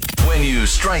When you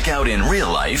strike out in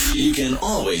real life, you can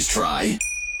always try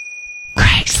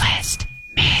Craigslist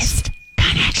Missed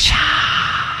Connections.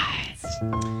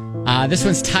 This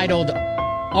one's titled,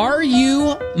 Are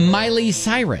You Miley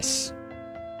Cyrus?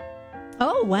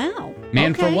 Oh, wow.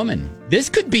 Man Okay. for woman. This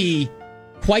could be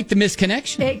quite the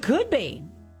misconnection. It could be.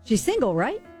 She's single,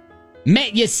 right?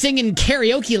 Met you singing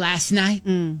karaoke last night.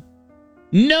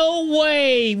 No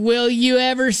way will you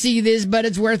ever see this, but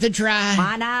it's worth a try.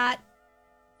 Why not?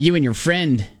 You and your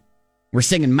friend were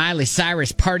singing Miley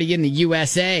Cyrus Party in the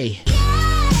USA.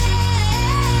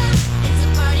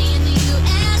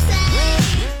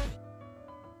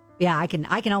 Yeah, I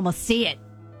can almost see it.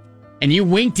 And you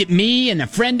winked at me and a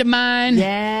friend of mine.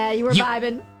 Yeah, you were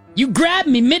vibing. You grabbed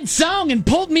me mid-song and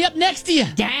pulled me up next to you.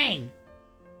 Dang.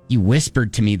 You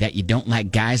whispered to me that you don't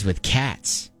like guys with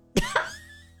cats.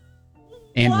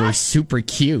 And What? we're super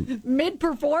cute.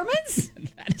 Mid-performance?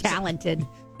 Talented.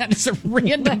 That is a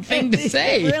random thing to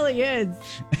say. It really is.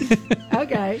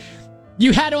 Okay.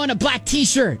 You had on a black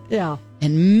t-shirt Yeah.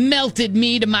 and melted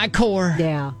me to my core.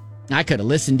 Yeah. I could have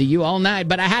listened to you all night,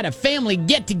 but I had a family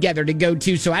get-together to go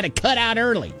to, so I had to cut out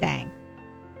early. Dang.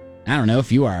 I don't know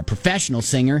if you are a professional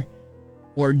singer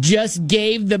or just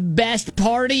gave the best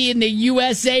party in the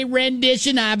USA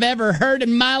rendition I've ever heard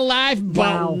in my life,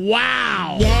 but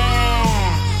wow. Yeah.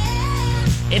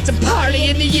 It's a party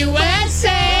in the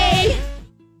USA.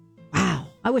 Wow.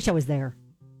 I wish I was there.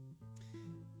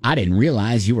 I didn't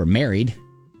realize you were married,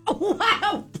 Oh,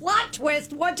 wow. Plot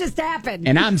twist. What just happened?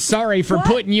 and I'm sorry for What?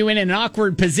 putting you in an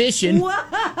awkward position.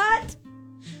 What?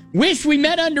 Wish we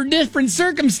met under different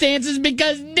circumstances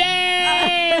because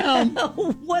damn!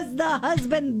 Was the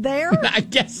husband there? I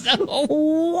guess so.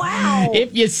 Wow.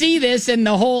 If you see this and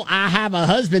the whole I have a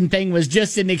husband thing was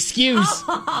just an excuse,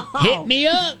 hit me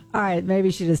up. All right, maybe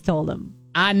she just told him.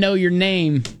 I know your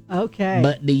name, Okay.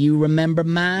 but do you remember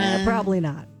mine? Probably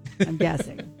not. I'm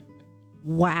guessing.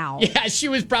 Wow. Yeah, she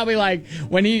was probably like,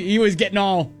 when he was getting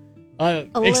all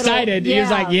little, excited, he was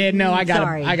yeah. like, yeah, no, I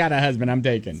Sorry. got a husband I'm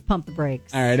taking. Pump the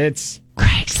brakes. All right, it's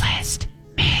Craigslist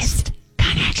Missed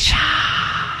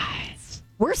Connections.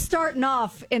 We're starting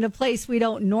off in a place we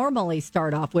don't normally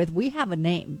start off with. We have a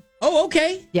name. oh,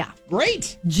 okay. Yeah.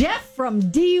 Great. Jeff from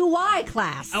DUI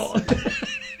class. Oh,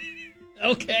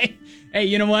 okay. Hey,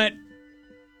 you know what?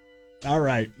 All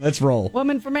right, let's roll.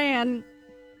 Woman for man.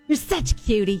 You're such a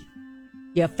cutie.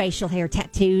 You have facial hair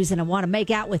tattoos, and I want to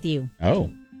make out with you.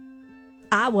 Oh,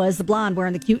 I was the blonde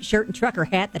wearing the cute shirt and trucker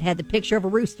hat that had the picture of a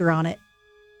rooster on it.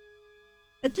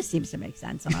 It just seems to make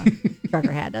sense on a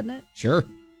trucker hat, doesn't it? sure.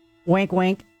 Wink,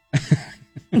 wink.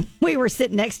 We were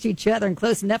sitting next to each other and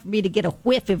close enough for me to get a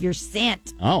whiff of your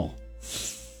scent. Oh,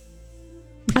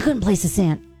 I couldn't place a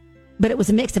scent, but it was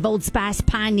a mix of Old Spice,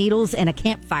 pine needles, and a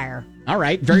campfire. all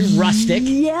right. Very rustic.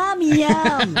 Yum,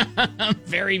 yum.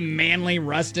 Very manly,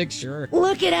 rustic, sure.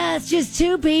 Look at us, just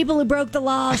two people who broke the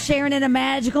law, sharing in a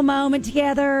magical moment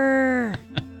together.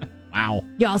 Wow.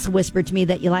 You also whispered to me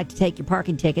that you like to take your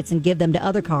parking tickets and give them to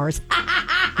other cars.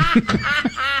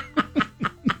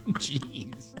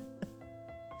 Jeez.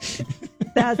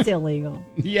 That's illegal.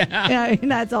 Yeah. Yeah,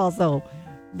 and that's also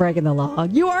breaking the law.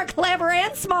 You are clever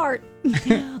and smart.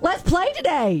 Let's play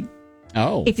today.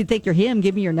 Oh. If you think you're him,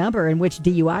 give me your number and which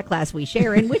DUI class we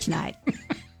share and which night.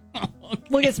 Okay.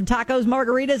 We'll get some tacos,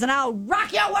 margaritas, and I'll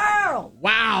rock your world.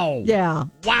 Wow. Yeah.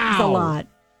 Wow. It's a lot.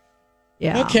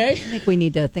 Yeah. Okay. I think we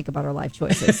need to think about our life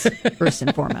choices first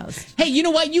and foremost. Hey, you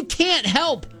know what? You can't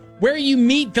help where you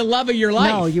meet the love of your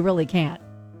life. No, you really can't.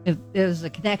 If there's a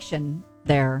connection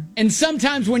there. And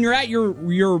sometimes when you're at your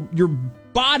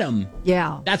bottom,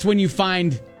 Yeah. that's when you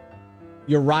find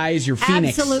your rise, your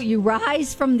phoenix. Absolutely. You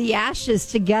rise from the ashes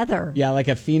together. Yeah, like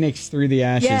a phoenix through the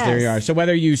ashes. Yes. There you are. So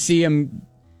whether you see them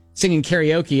singing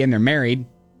karaoke and they're married,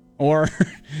 or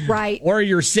Right. or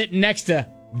you're sitting next to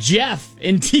Jeff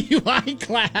in TUI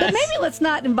class. But maybe let's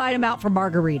not invite him out for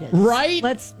margaritas. Right?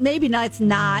 Let's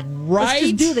not. Let's Right?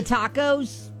 just do the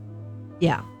tacos.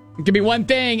 Yeah. It could be one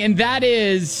thing, and that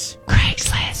is Craigslist